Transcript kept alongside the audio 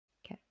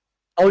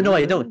Oh no,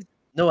 I don't.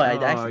 No, I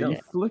Oh, actually you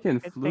don't. flicking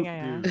Good fluke, thing I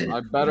am. dude. I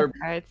better.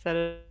 Alright, set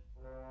it.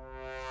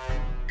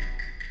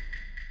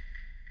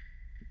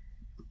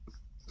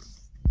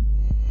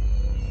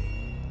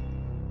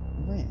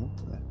 Wait, what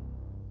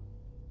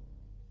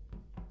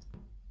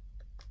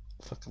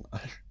the fucking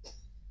liar.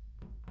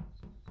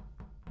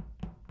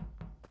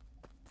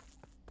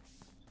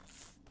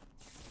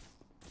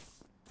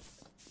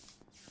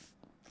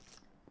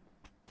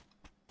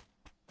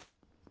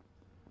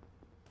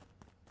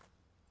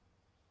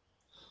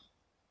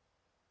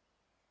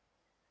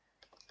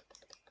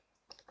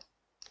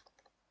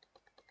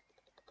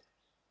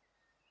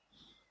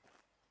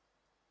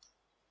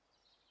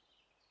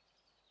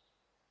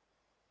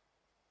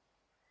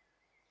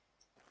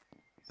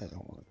 I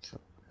don't want to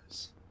kill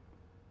this.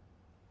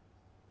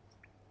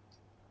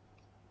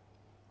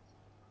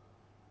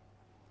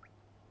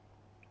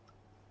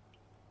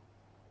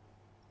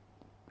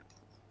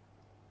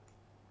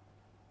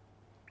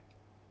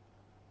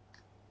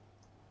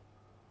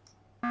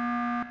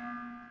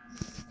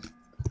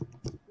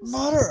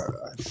 Mother!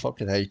 I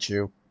fucking hate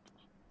you.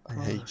 I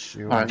hate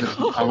you. Alright,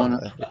 I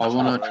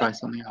wanna try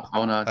something out. I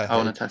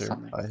wanna test you.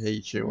 something. I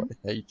hate you.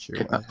 I hate you.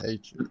 Okay. I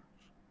hate you.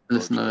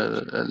 Listen,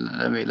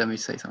 let me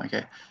say something.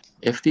 Okay,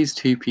 if these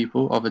two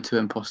people are the two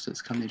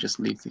imposters, can they just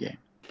leave the game?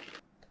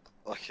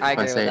 Okay. I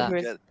agree with say- that.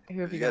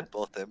 Who have You you get got?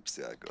 both imps,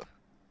 yeah, go.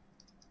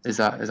 Is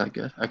that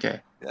good? Okay.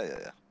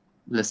 Yeah.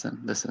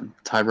 Listen.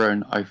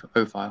 Tyrone,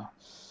 Ophile.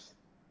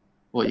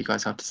 What you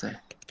guys have to say?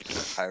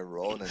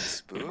 Tyrone and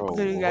Spoon. Oh,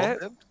 Did you get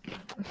both it?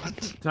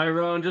 imps?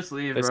 Tyrone, just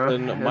leave, bro.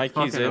 Listen, It's Mikey's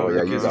fucking in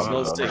over, because bro. he's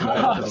not staying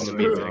back in the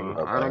meeting.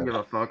 I don't give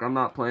a fuck. I'm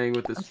not playing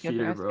with this Let's get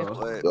cheater, there,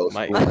 let's bro. Wait,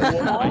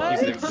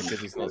 Mikey's in because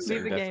he's not Leave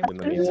staying the back game. in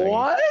the meeting.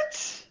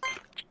 What?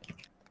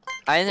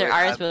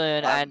 Iron Spoon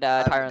and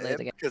Tyrone leave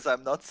the game. because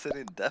I'm not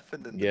sitting deaf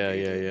in the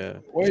Yeah.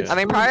 Wait, I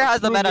mean, Pryor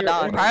has the meta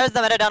down. Pryor has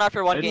the meta down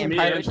after one It's game. me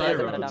Pryor and usually has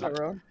the meta Tyrone. down.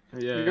 Tyrone?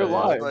 Yeah. You're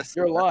lying.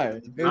 You're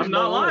lying. I'm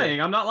not lying.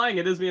 I'm not lying.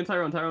 It is me and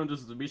Tyrone. Tyrone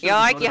just be sure. Yo,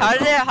 Mikey, how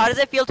does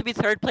it feel to be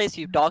third place,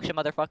 you dog shit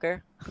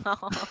motherfucker?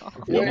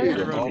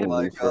 Oh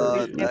my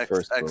god,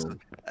 Tyrone.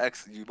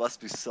 X, you must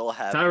be so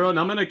happy. Tyrone,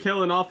 I'm gonna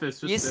kill an office.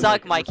 Just You in,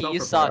 suck, like, Mikey, you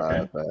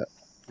self-report, suck. okay?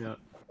 Yeah.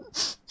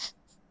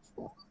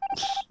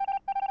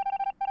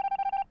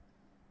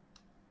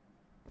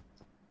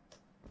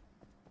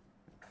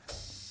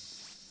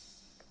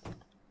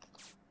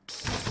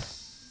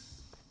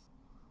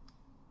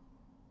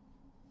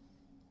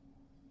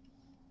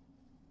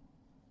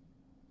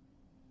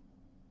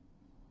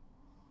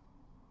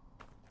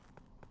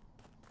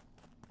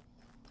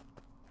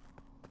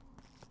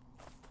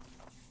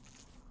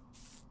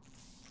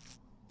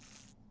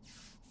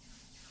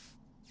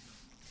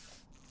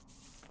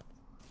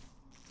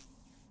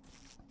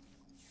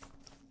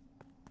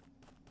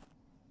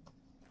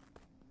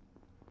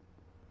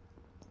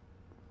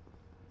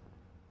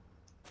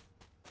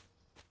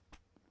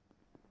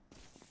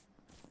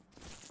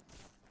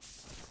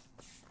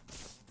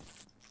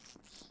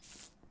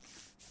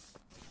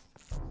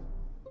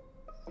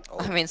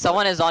 I mean,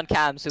 someone is on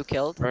cams who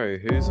killed. Bro,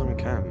 who's on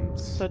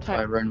cams? So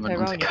Tyrone went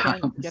on Tyrone, to you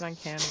can't cams. get on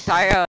cam.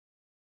 Tyrone.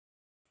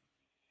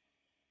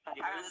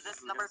 Pryor, this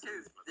is number 2.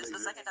 This is the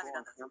second time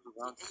you've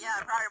done this. Yeah,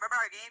 Pryor, remember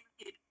our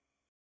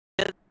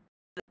game?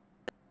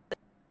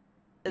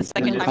 The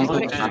second time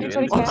Anybody he's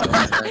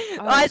can.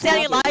 Oh, I see how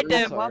he lied to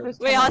him. Well, there's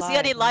Wait, ten I see how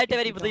alive, he like, lied to him if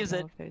and he you don't believes know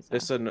it. if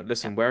there's a-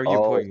 Listen, where are you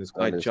pointing? This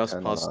guy just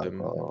passed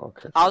him.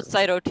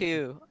 Outside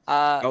O2.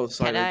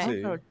 Outside can I?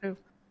 O2. Oh, true.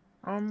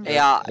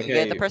 Yeah,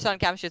 Okay. the person on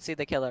cam should see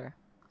the killer.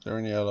 They're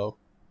in yellow.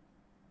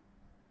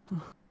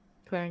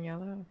 Clear and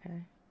yellow,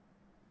 okay.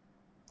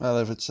 Well,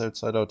 if it's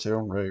outside O2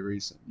 and Ray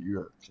Reason,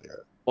 you're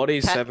clear.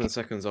 Body's Can- 7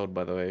 seconds old,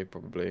 by the way,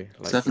 probably.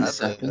 Like, 7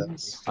 Seven.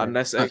 seconds.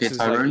 unless Okay, X is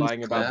like Tyrone's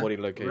lying about clear. body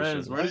location.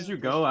 Rez, where did you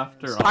go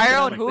after?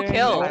 Tyrone, who Clear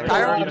killed? and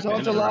Tyrone. yellow. I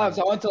went to labs.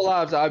 I went to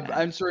labs. I'm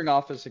answering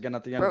office again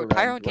at the end Bro, of the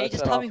round. Tyrone, can you Red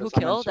just said tell me who office,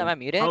 I'm killed? Am I answering.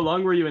 muted? How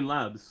long were you in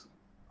labs?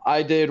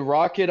 I did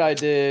rocket. I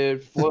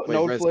did Wait,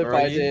 node Rez, flip. where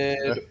are I you?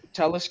 did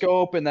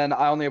telescope, and then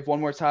I only have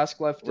one more task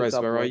left. Rez,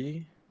 It's where are upload.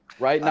 you?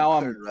 Right now,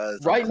 I'm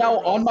right now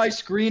on my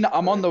screen.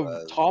 I'm on the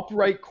Rez. top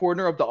right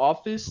corner of the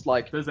office.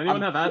 Like, Does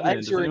anyone I'm have admin?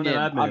 Does entering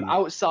anyone have in. I'm admin?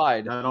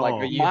 outside. At Like all?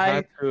 But you my.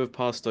 had to have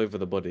passed over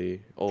the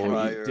body. Or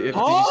Prior- did you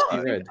Huh? see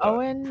red?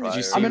 Owen, Did you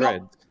Prior- see I'm in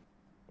red?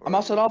 I'm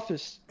outside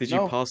office. Did you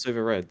No, pass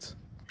over red?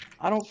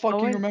 I don't fucking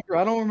Owen? remember.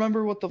 I don't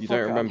remember what the You fuck.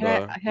 don't remember? can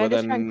I Well,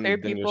 just try and then- clear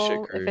then you're shit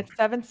people? crew. If it's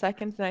 7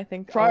 seconds, then I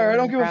think. Prior, I Owen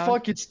don't and give a Brown-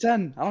 fuck. It's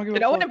 10. I don't give a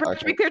Did Owen fuck. and Brown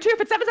should be clear too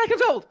if it's 7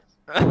 seconds old?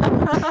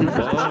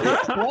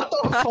 What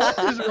the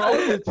fuck is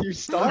wrong with you?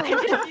 Stop. You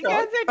guys are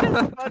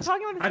just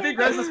talking about the I same think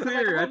Rez thing is for like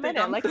a clear. I whole think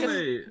minute. I'm Like,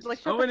 clear. like,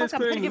 shut Owen the is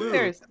fuck up. I'm clearing gonna give blue.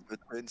 clears.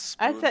 Between I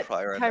Spoon, said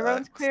Prior, and Tyrone's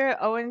X. clear,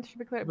 Owen should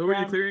be clear. Who were you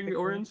Brown should clearing, be clear.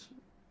 Orange?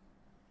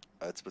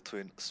 It's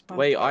between Spoon.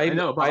 Wait, Prior, I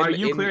know, but I'm are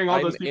you in, clearing all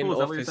I'm those people? in Is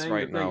that what you're office saying? right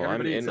You're clearing now. I'm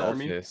everybody in except for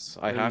me? office.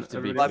 I And have to be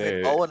everybody- I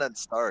mean, clear. Owen and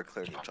Star are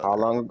clearing each other. How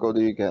long ago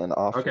do you get an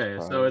office? Okay,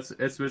 so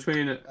it's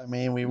between I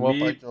mean, we went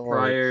by me, George.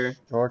 Prior.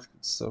 George,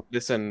 so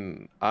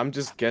Listen, I'm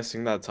just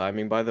guessing that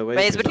timing, by the way.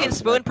 Wait, it's 'cause between that's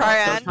Spoon, my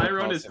Prior, part. So and-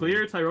 Tyrone is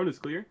clear. Tyrone is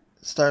clear.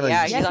 Starlight.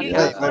 Yeah, Yes, on he's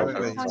cams. on wait,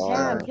 wait.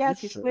 cams. Yes,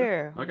 he's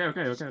clear.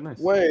 Okay, nice.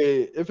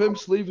 Wait, if him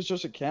sleeve is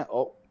just a can.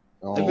 Oh,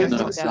 Oh, if him no,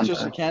 sleeve it's is not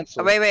just a that.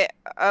 cancel. Wait. Who's What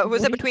it are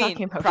you between?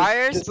 talking about?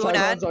 Prior, Just Spoon,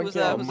 Tyrant's and on who's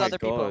cam. Oh who's my other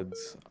people? god.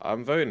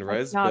 I'm voting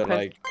Rez, No, but 'cause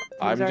like, He's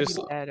I'm already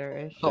just. dead or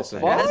ish. Listen,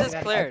 fuck? Rez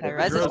is cleared.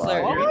 Rez is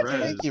cleared. What?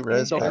 Thank you,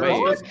 Rez. The by the Rez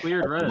way. just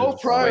cleared Rez. Go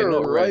Prior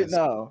not right Rez.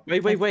 now.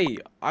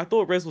 Wait. I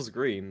thought Rez was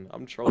green.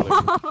 I'm trolling.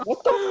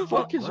 What the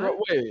fuck is What?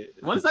 wrong? Wait.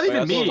 What does that Wait, I even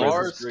thought mean? Rez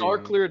Star, was Star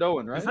green. cleared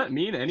Owen, right? Does that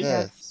mean anything?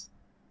 Yes.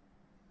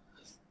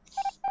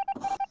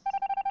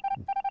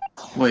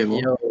 Wait,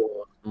 what?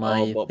 Yo,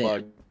 my Oh, bot thing.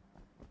 bug.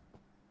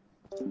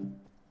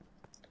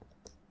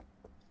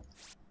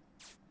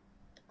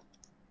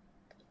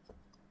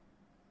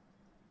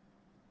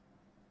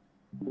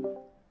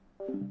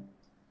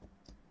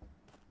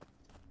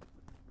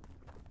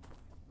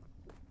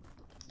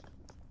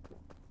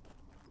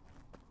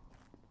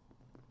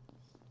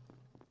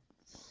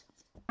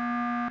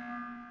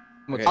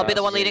 Okay, I'll be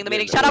the one wait, leading the wait,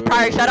 meeting. wait, Shut up, wait,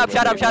 Prior. wait, Shut up. wait,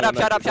 Shut up. wait, Shut no, up.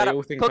 no, Shut up. they Shut up.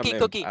 all think I'm Cookie. him,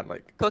 Cookie. and,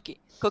 like,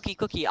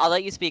 Cookie. I'll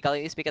let you speak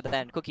at the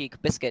end. Cookie.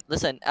 Biscuit.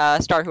 Listen.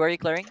 Star. Who are you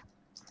clearing?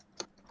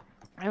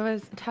 It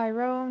was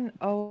Tyrone,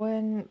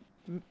 Owen,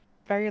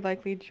 very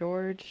likely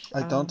George.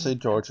 I don't say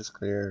George is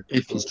clear.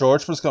 If- Because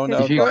George was going If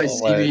down you the guys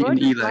see hallway. me- George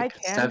in is by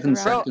like cams 7 around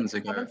seconds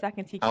ago, 7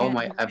 seconds. He how am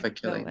can't. I ever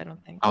kill, killing? I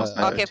don't think. I was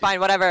Uh, Okay, fine.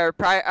 Whatever.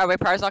 Wait.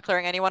 Prior's not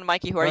clearing anyone.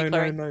 Mikey. Who are you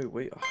clearing? No,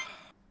 wait.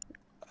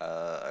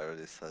 I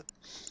already said.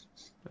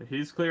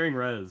 He's clearing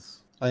Rez.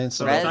 I So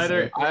instantly it's Rez?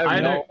 either I have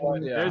either no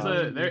idea. there's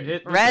a there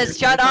it. Rez,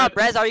 shut up.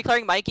 Rez, are you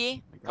clearing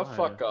Mikey? Shut the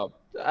fuck up.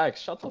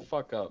 X, shut the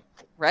fuck up.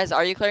 Rez,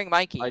 are you clearing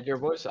Mikey? Like your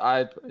voice,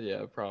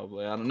 yeah,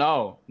 probably. I don't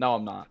know. No,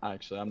 I'm not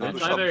actually. I'm not. It's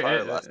Shot either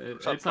Prior last-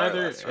 it's shot Prior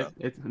either last round.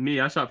 it's me.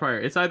 I shot Prior.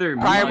 It's either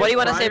Prior, me, what do you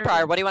want to say, Prior?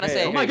 Prior? What do you want to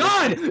Hey, say? Oh my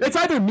God! It's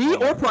either me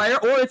or Prior,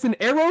 or it's an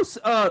Eros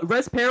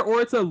res pair,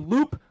 or it's a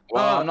loop.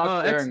 Well, I'm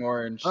not X- clearing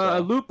orange. a So.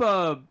 loop.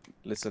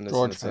 Listen.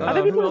 George listen. Fair.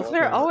 Other people who will else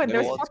clear cares? Owen.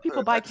 There's No 4 one's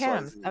people clear by XYZ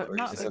cams. or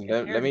Not Listen,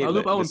 like let me A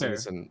loop Owen listen. pair.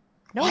 Listen.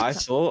 No,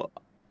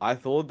 I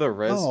thought the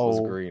res was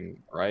No.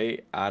 green,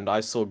 right? And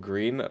I saw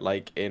green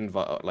like in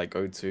like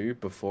O2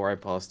 before I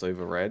passed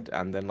over red,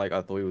 and then like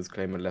I thought he was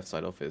claiming left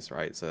side office,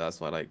 right? So that's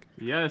why like.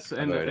 Yes,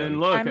 I know and them.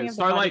 look, Timing of the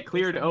Starlight body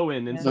cleared position.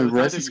 Owen, and Yeah. so The it's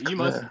res either is you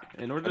must, clear.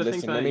 in order to think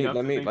Listen, that you have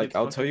let to me think like it's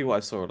I'll tell you fucking- what I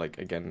saw like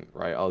again,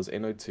 right? I was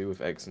in O2 with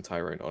X and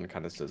Tyrone on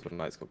canisters when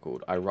lights got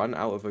called. I run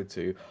out of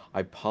O2.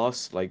 I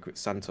pass like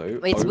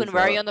Santo. Wait, Spoon,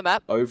 where are you on the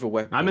map? Over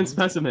weapons. I'm in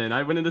specimen.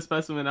 I went into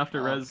specimen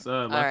after Oh, Res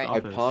left alright. I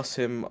office. pass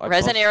him. I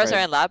Rez pass and Eros are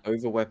Red in lab.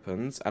 over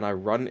weapons, and I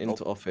run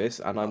into office,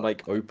 and I'm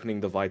like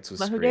opening the vital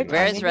Who screen. gave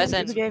Where is timing?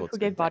 Resin? Who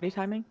gave body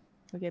timing?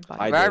 Who gave body?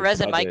 I Where are did,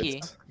 Rez and I did.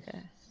 Mikey?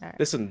 Alright.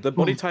 Listen, the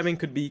body timing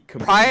could be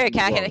completely Prior,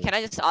 can wrong.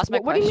 I just ask my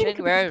What do you mean it question? could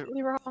be Where,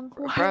 completely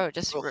wrong? bro,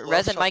 just Who else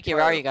Rez and shot Mikey,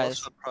 where are Prior? you Who else guys?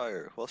 shot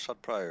Prior? Who else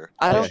shot Prior?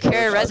 I don't Yeah,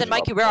 care, sure, Rez sure. and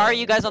Mikey, where are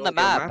you guys on the It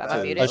map? Am I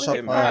matters. muted? I shot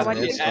It Prior. Why and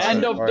did The you- instantly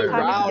end of the Prior.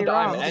 round,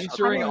 I'm Timing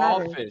entering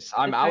matters. office.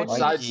 I'm Timing outside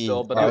matters.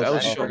 still, but I I'm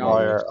else shot entering shot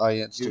office. Prior. I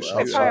instantly Who shot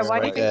else Prior, shot why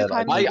do you think the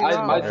Prior? timing is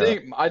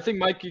wrong? I think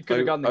Mikey could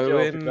have gotten the kill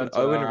if he Owen, went to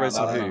Owen, the Rez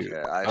round. and I don't who?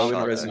 care. I Owen,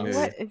 shot Rez and Rez.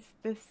 who? What is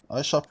this?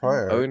 I shot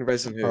Prior. Owen,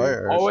 Rez and who?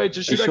 Prior. Oh wait,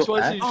 just shoot You shot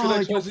XYZ, X? Oh,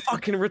 shoot you're XYZ.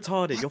 fucking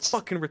retarded. You're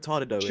fucking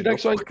retarded, Owen. Shoot You're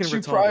XYZ, fucking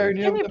shoot Prior, and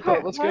retarded. you Give have me the part.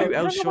 pet. Let's Why, go. I Who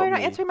don't else know why shot you're not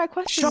me? answering my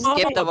question. Shut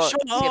Skip up! the vote.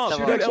 Shut Skip up! the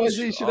Shoot vote.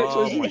 XYZ, shoot Oh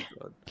XYZ. my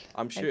god.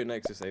 I'm shooting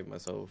X to save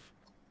myself.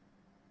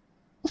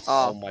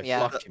 Oh, my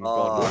yeah. fucking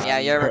god. man. Yeah,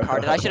 you're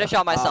retarded. I should have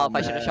shot myself. Oh,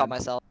 I should have shot man.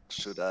 myself.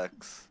 Shoot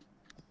X.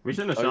 We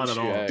shouldn't have Don't shot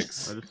at all. shoot I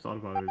X. just thought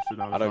about it. We should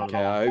not I have don't shot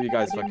care. at all. I hope you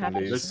guys I didn't fucking have to.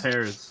 There's lose.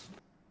 pairs.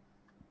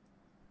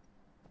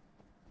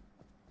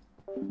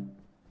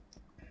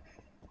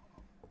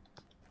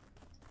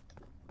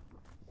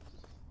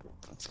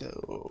 Let's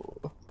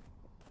go.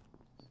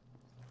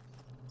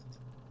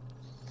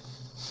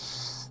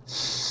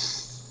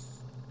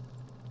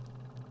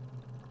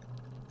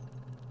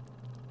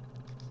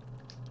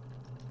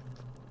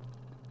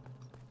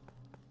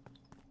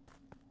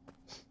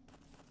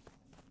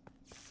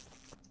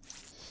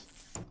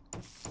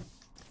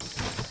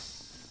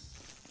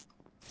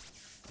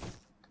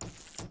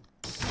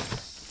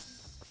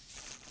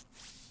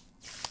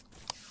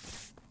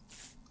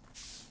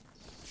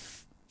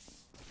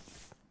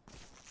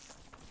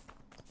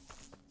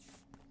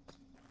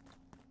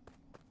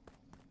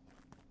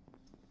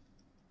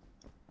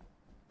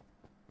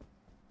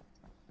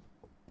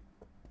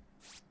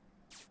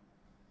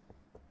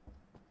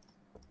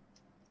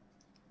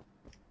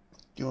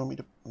 Do you want me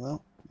to?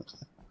 No.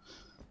 Okay.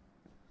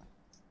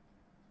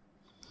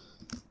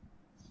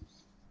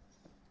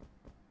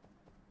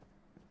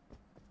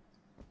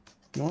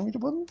 Do you want me to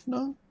button?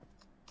 No.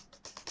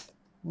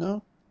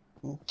 No.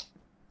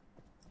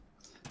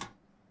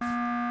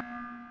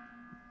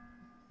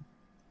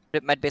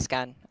 It might be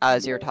scan.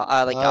 Zero to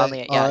like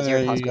only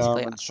zero toss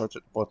basically.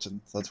 Instructed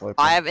button. That's why.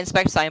 I have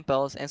inspect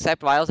samples,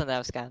 inspect vials, and then I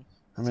have scan.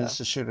 I mean, it's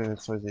a shooter.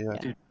 So yeah.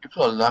 Dude,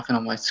 people are laughing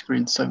on my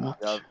screen so much.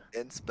 You have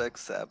inspect,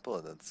 sample,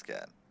 and then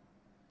scan.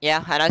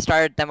 Yeah, and I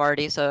started them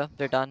already, so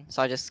they're done.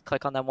 So I just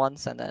click on them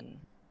once and then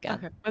scan.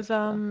 Okay.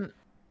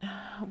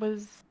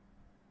 Was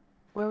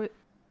where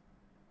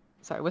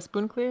Sorry, was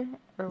Spoon clear?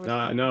 Or was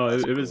No,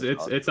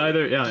 it's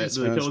either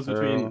the kill was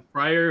between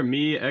Prior,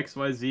 me,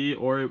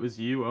 XYZ, or it was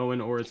you, Owen,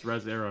 or it's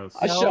Res Arrows.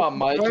 I shot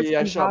Mikey.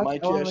 I shot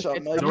Mikey.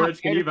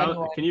 George, can you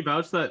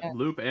vouch that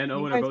Loop and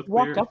Owen are both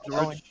clear?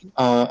 George.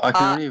 I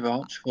can only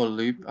vouch for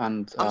Loop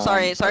and. I'm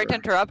sorry to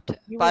interrupt,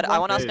 but I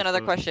want to ask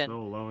another question.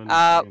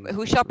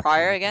 Who shot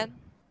Prior again?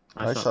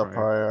 I shot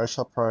Prior. I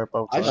shot Prior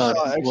both I times.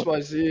 shot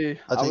XYZ.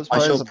 I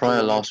shot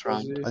Prior last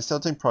round. I still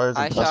think Prior's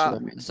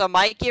imposter. So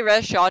Mikey,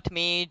 Res shot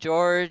me,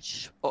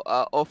 George,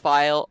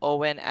 Ophile,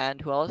 Owen, and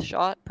who else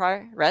shot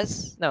Prior?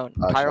 Res? No,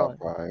 Tyrone.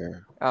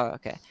 Prior. Oh,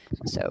 okay.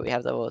 So we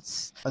have the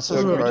votes. I still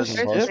think Prior's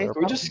imposter. Can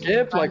we just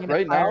skip like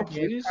right now,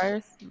 please?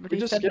 We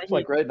just skip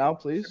like right now,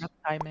 please.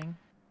 Timing.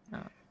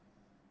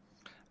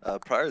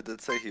 Prior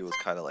did say he was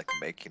kind of like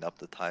making up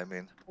the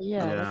timing.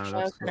 Yeah,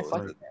 that's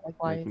like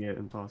making it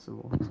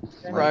impossible.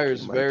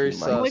 Prior's very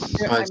sus.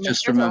 Guys,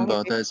 just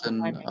remember, there's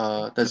an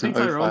O-file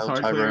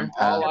Tyrone pair.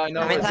 All I know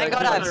I mean, is thank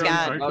God I have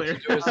scan. I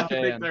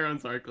think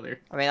Tyrone's are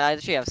clear. I mean, I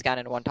actually have scan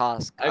in one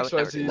task.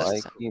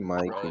 XYZ.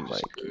 Mikey.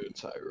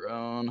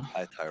 Tyrone.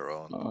 Hi,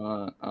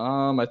 Tyrone.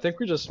 I think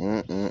we just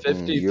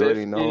 50-50. You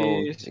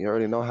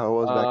already know how it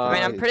was back I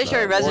mean, I'm pretty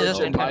sure Res has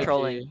just been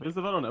controlling. What is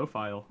the vote on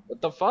O-file? What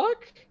the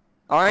fuck?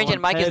 Orange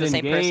and Mike is the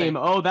same person.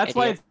 Oh, that's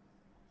why it's...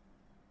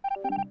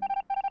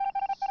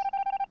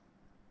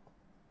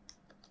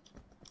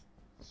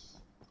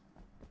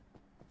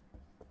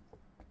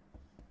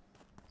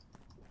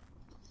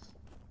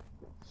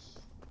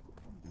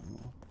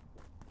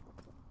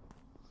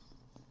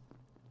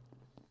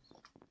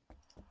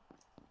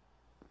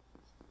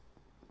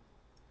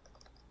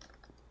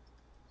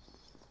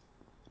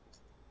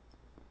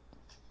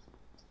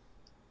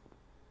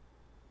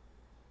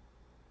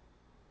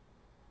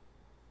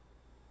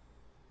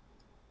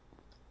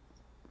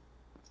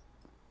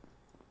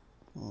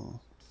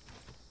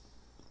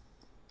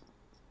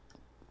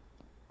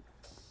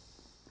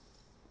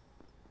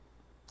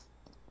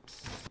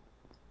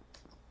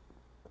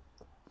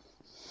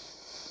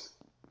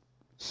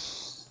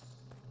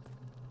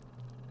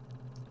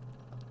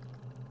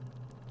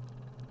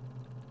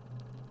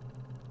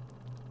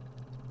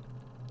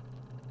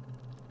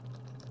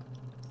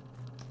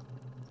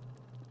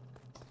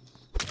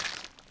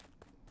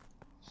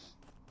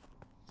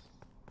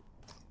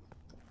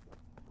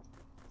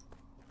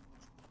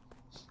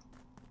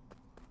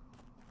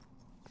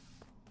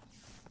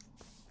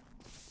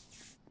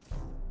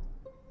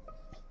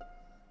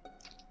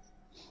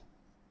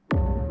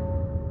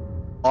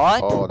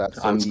 What? Oh,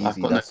 that's so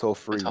easy. That's so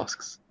free.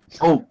 Tasks.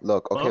 Oh,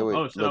 look. Okay, wait.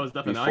 Oh, shit, that was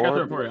definitely. I got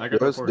the report.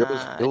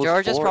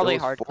 George is probably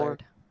hard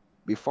cleared.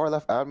 Before I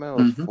left admin,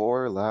 it was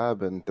 4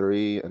 lab and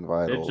 3 and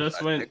vital. It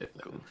just went. I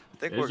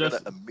think we're gonna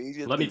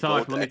immediately. Let me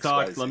talk. Let me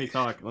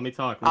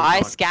talk.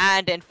 I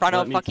scanned in front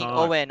of fucking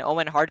Owen.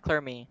 Owen hard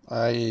clear me.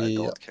 I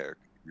don't care.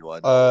 You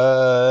want?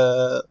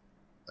 I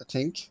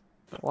think.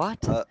 What?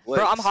 Wait,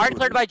 Bro, I'm hard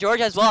cleared by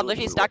George as well. I'm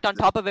literally stacked on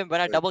top of him when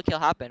a double kill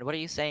happened. What are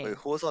you saying? Wait,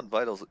 who was on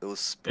vitals? It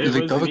was.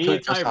 It was me,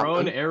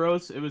 Tyrone,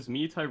 Arrows. It was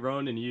me,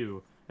 Tyrone, and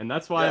you. And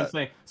that's why I'm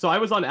saying. So I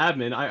was on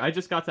admin. I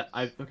just got to.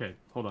 Okay,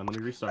 hold on. Let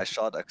me restart. I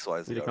shot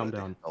XYZ. Need to calm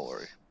down. Don't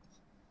worry.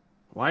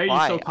 Why are you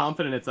so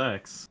confident it's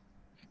X?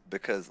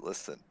 Because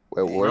listen.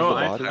 Wait, where's the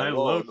body? I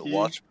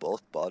watched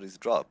both bodies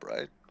drop,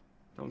 right?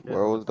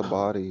 Where was the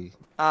body?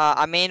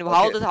 I mean,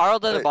 how old are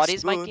the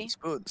bodies, Mikey?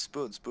 Spoon.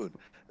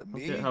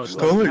 Me, Bodies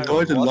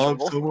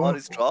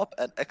drop,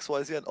 and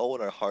XYZ and Owen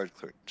are hard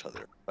clearing each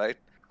other, right?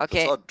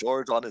 Okay. So I saw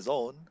George on his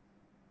own.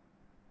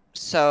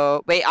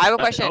 So wait, I have a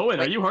question. Owen,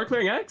 are you hard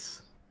clearing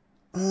X?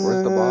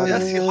 Where's the body?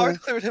 Yes, he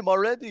hard cleared him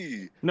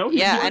already. No,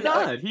 he's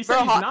not. He said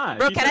he's not.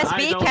 Bro, can I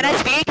speak? Can I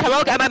speak?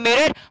 Hello, am I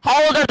muted?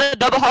 How old is the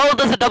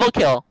double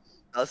kill?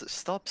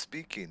 Stop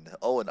speaking.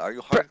 Owen, are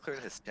you hard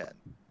clearing his scan?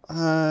 Bro,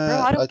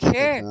 I don't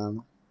care.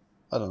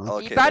 I don't know.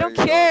 Okay, I don't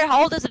care.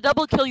 How old is the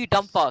double kill, you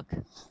dumb fuck?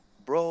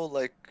 Bro,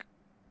 like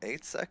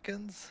 8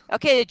 seconds.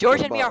 Okay,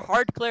 George and me are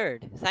hard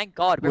cleared. Thank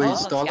God. Wait,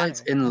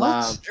 Starlight's in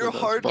lab. You're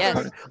hard yes.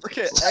 cleared.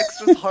 Okay,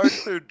 X was hard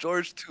cleared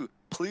George too.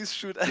 Please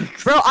shoot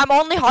X. Bro, I'm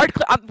only hard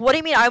clear. What do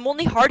you mean? I'm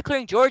only hard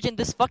clearing George in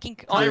this fucking.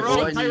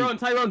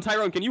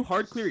 Tyrone, can you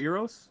hard clear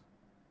Eros?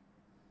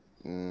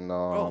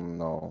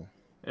 No.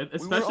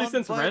 Especially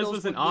since Rez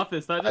was in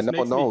office, that just makes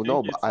me think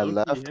but I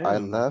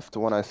left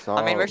when I saw.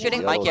 I mean, we're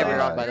shooting Mikey every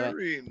round, by the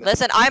way.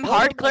 Listen, I'm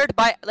hard cleared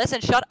by.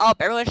 Listen, shut up,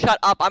 everyone, shut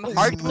up. I'm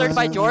hard cleared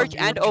by George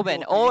and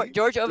Owen. Or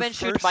George, Owen,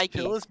 shoot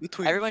Mikey.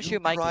 Everyone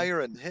shoot Mikey.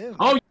 Prior and him.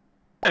 Oh.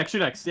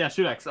 Shoot X,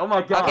 shoot X. Oh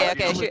my God.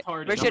 Okay,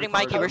 we're shooting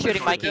Mikey.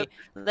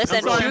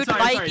 Listen, shoot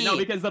Mikey. No,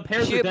 because the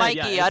pairs shoot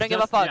Mikey. I don't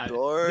give a fuck.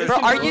 George. Bro,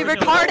 are you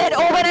retarded?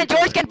 Owen and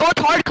George can both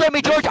hard clear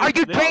me. George, are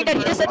you trained that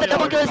he just said the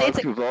double kill is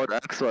instant? Vote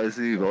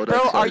XYZ. Vote Bro,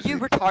 XYZ. are you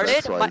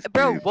retarded?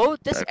 Bro,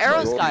 vote this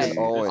Arrows guy.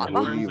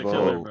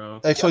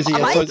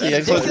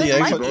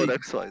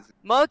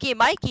 XYZ.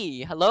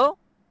 Mikey, hello?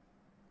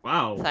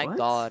 Wow. Thank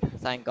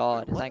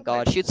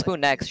God. Shoot Spoon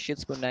next.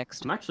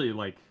 I'm actually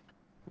like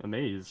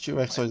amazed. Shoot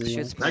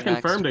XYZ. I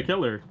confirmed a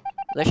killer.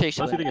 Literally,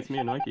 unless you think it's me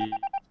and Mikey.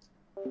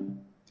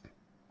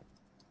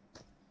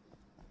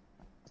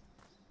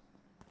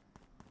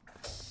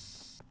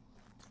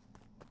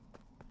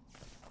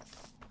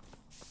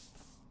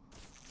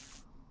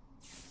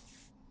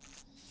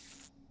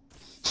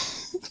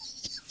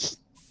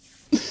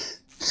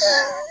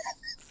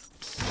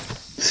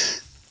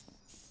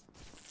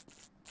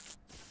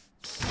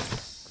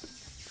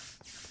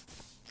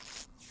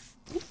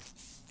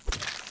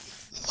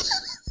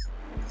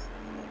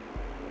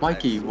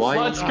 Mikey, why?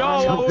 Let's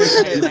go!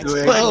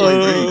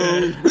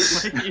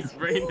 Mikey's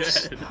brain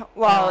dead.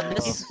 Wow,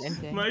 this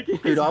this. Mikey.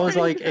 Dude, I was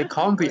like, it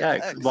can't be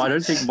X, but I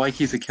don't think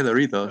Mikey's a killer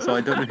either, so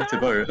I don't know who to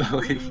vote.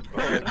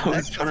 I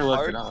was trying to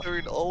work it out.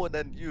 Hard Owen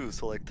and you,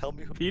 so like tell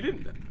me who. He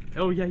didn't.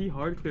 Oh yeah, he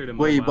hard cleared him.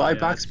 Wait, Oh, but wow, I yeah,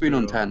 that's backspoon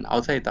on true. 10.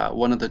 I'll take that.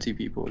 One of the two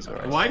people is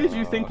alright. Why did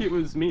you think it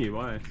was me?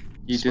 Why?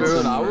 You did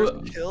Spoon, some I weird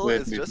would- Kill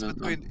weird is just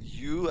movement, between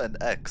you and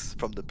X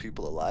from the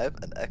people alive,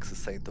 and X is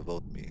saying to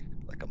vote me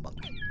like a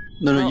monkey.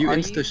 No, Oh, you are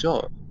insta you-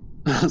 shot.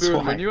 That's Spoon,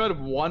 why. when you had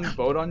one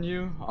vote on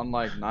you on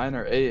like 9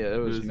 or 8, it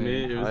was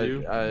me. It was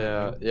you?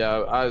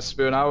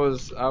 Spoon, I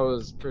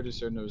was pretty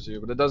certain it was you,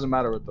 but it doesn't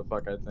matter what the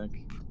fuck I think.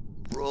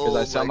 Bro, Because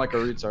I sound like a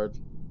retard.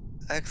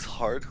 X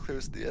hard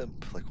clears the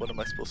imp. Like, what am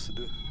I supposed to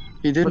do?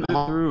 He didn't Put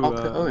it through, hard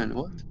clear Owen,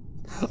 what?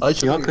 I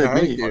should have been cleared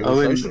hard me. accused.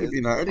 Owen- I should have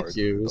been hard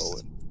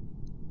accused.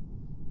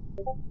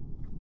 Owen.